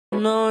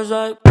No, it's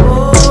like,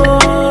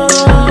 oh.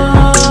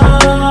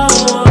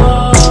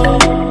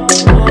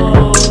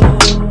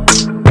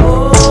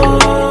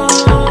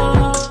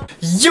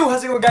 Yo,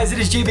 how's it going, guys? It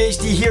is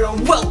JBHD here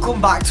and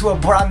welcome back to a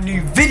brand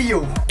new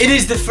video. It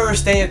is the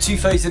first day of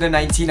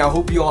 2019. I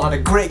hope you all had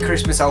a great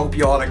Christmas. I hope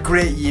you all had a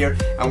great year,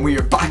 and we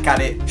are back at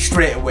it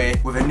straight away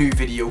with a new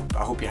video.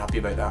 I hope you're happy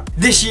about that.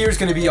 This year is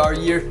going to be our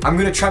year. I'm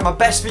going to try my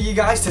best for you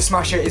guys to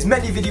smash out as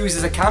many videos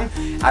as I can,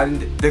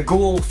 and the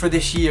goal for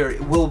this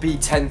year will be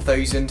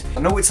 10,000. I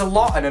know it's a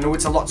lot and I know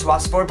it's a lot to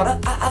ask for,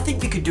 but I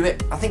think we could do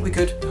it. I think we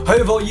could. How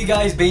have all you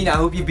guys been? I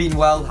hope you've been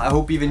well. I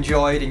hope you've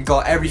enjoyed and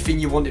got everything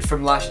you wanted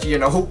from last year,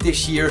 and I hope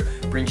this year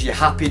brings you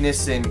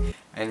happiness and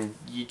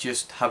you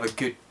just have a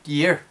good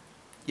year.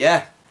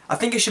 Yeah, I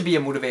think I should be a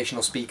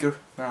motivational speaker,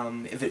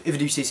 if I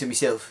do say so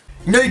myself.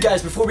 Now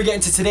guys, before we get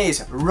into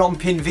today's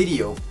romping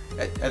video,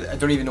 I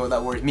don't even know what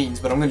that word means,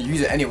 but I'm going to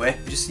use it anyway.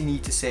 I just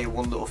need to say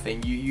one little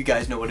thing. You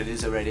guys know what it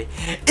is already.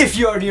 If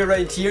you are new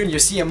around here and you're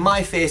seeing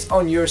my face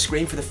on your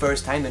screen for the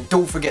first time, then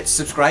don't forget to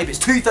subscribe. It's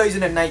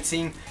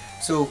 2019,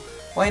 so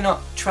why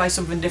not try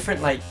something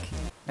different, like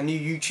a new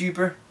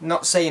YouTuber?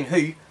 Not saying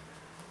who,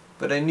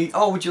 but I knew,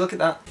 oh, would you look at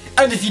that?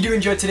 And if you do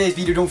enjoy today's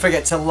video, don't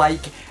forget to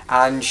like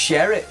and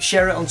share it.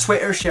 Share it on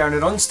Twitter, share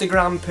it on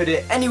Instagram, put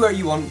it anywhere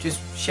you want,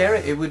 just share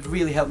it. It would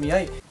really help me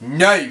out.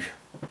 No.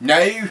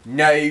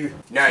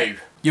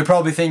 You're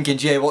probably thinking,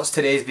 Jay, what's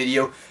today's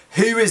video?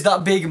 Who is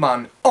that big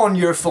man on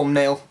your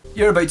thumbnail?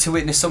 You're about to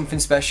witness something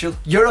special.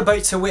 You're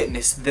about to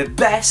witness the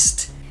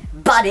best,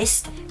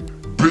 baddest,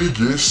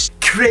 biggest,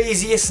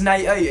 craziest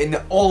night out in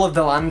all of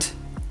the land.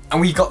 And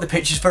we got the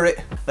pictures for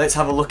it. Let's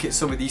have a look at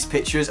some of these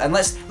pictures and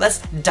let's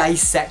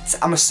dissect.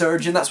 I'm a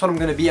surgeon, that's what I'm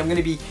gonna be. I'm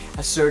gonna be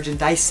a surgeon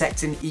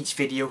dissecting each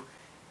picture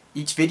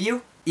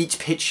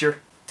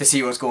to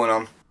see what's going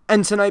on.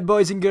 And tonight,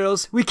 boys and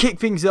girls, we kick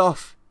things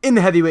off in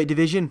the heavyweight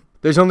division.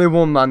 There's only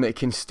one man that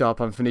can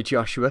stop Anthony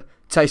Joshua,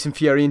 Tyson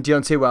Fury and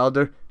Deontay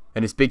Wilder,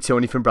 and it's Big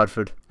Tony from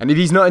Bradford. And if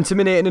he's not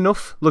intimidating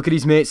enough, look at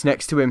his mates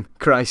next to him.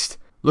 Christ,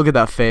 look at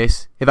that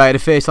face. If I had a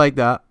face like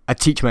that,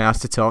 I'd teach my ass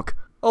to talk.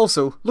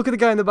 Also, look at the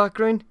guy in the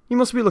background. He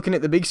must be looking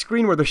at the big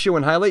screen where they're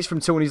showing highlights from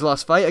Tony's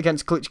last fight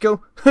against Klitschko.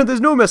 There's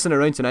no messing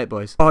around tonight,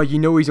 boys. Oh, you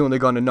know he's only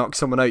gonna knock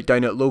someone out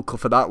down at local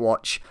for that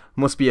watch.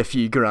 Must be a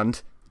few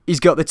grand. He's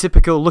got the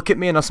typical look at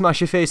me and I'll smash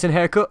your face and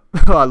haircut.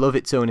 Oh, I love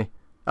it, Tony.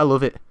 I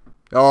love it.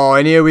 Oh,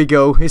 and here we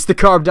go. It's the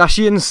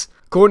Kardashians.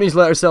 Courtney's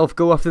let herself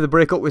go after the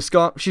breakup with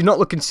Scott. She's not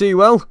looking too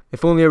well.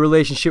 If only a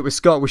relationship with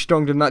Scott was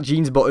stronger than that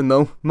jeans button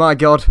though. My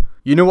god.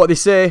 You know what they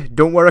say,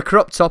 don't wear a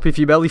crop top if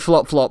your belly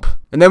flop.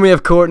 And then we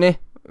have Courtney.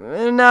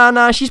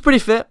 Nah, she's pretty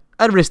fit.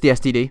 I'd risk the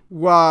STD.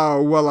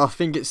 Wow, well I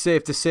think it's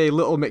safe to say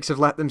Little Mix have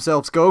let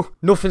themselves go.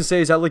 Nothing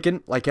says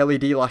elegant like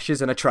LED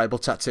lashes and a tribal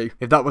tattoo.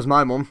 If that was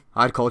my mum,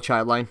 I'd call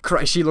Childline.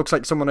 Christ, she looks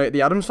like someone out of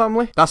the Addams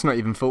Family. That's not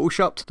even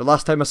photoshopped. The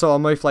last time I saw a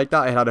mouth like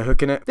that, it had a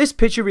hook in it. This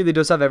picture really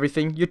does have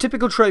everything. Your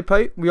typical trout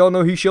out. We all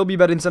know who she'll be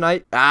bedding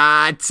tonight.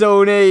 Ah,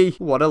 Tony!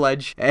 What a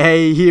ledge.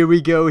 Hey, here we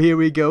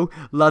go.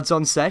 Lads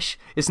on sesh.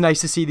 It's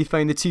nice to see they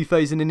found the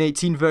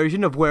 2018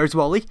 version of Where's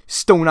Wally?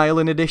 Stone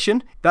Island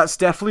edition. That's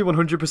definitely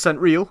 100%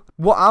 real.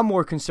 What I'm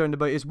more concerned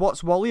about is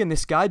what's Wally and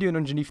this guy doing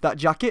underneath that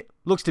jacket.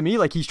 Looks to me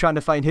like he's trying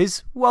to find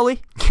his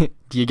Wally.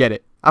 Do you get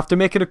it? After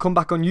making a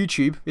comeback on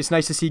YouTube, it's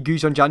nice to see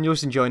Goose on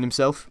Januars enjoying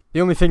himself. The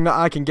only thing that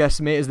I can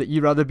guess, mate, is that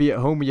you'd rather be at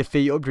home with your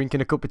feet up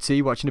drinking a cup of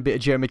tea watching a bit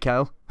of Jeremy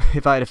Kyle.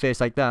 If I had a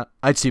face like that,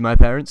 I'd sue my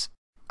parents.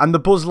 And the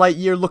Buzz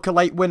Lightyear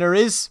lookalike winner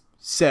is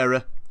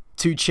Sarah,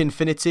 to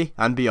Chinfinity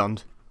and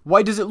beyond.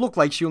 Why does it look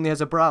like she only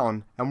has a bra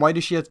on? And why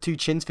does she have two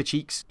chins for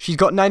cheeks? She's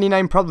got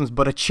 99 problems,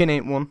 but her chin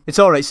ain't one. It's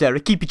alright, Sarah.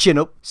 Keep your chin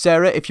up.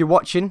 Sarah, if you're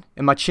watching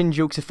and my chin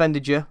jokes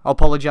offended you, I'll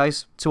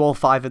apologise to all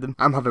 5 of them.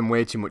 I'm having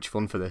way too much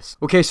fun for this.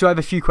 Okay, so I have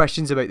a few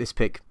questions about this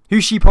pic.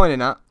 Who's she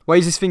pointing at? Why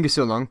is his finger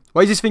so long?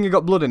 Why has his finger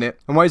got blood in it?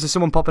 And why is there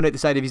someone popping out the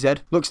side of his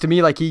head? Looks to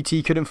me like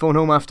E.T. couldn't phone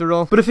home after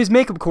all. But if his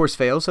makeup course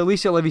fails, at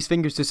least he'll have his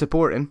fingers to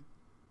support him.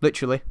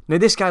 Literally. Now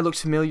this guy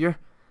looks familiar.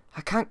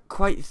 I can't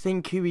quite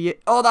think who he is.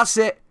 Oh, that's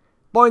it!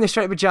 Boy in the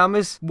striped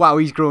pajamas. Wow,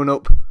 he's grown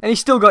up. And he's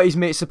still got his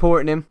mate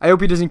supporting him. I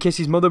hope he doesn't kiss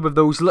his mother with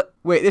those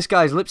Wait, this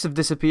guy's lips have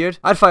disappeared.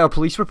 I'd file a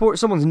police report.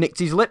 Someone's nicked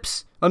his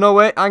lips. Oh no,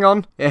 wait, hang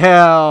on.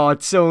 Yeah,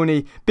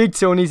 Tony. Big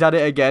Tony's at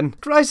it again.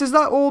 Christ, is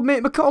that old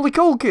mate Macaulay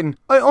Culkin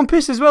out on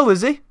piss as well,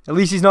 is he? At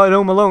least he's not at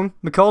home alone.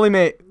 Macaulay,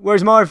 mate,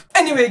 where's Marv?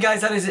 Anyway,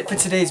 guys, that is it for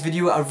today's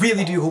video. I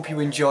really do hope you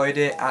enjoyed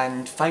it,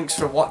 and thanks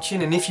for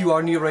watching. And if you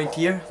are new around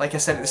here, like I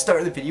said at the start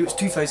of the video, it's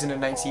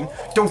 2019.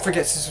 Don't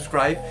forget to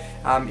subscribe.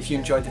 If you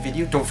enjoyed the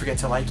video, don't forget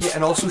to like it,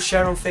 and also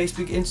share on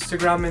Facebook,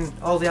 Instagram, and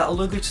all the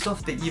other good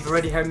stuff that you've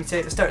already heard me say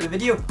at the start of the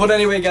video. But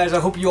anyway, guys, I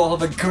hope you all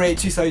have a great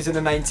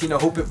 2019. I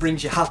hope it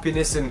brings you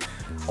happiness and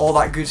all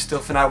that good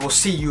stuff, and I will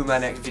see you in my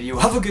next video.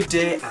 Have a good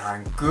day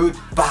and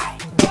goodbye.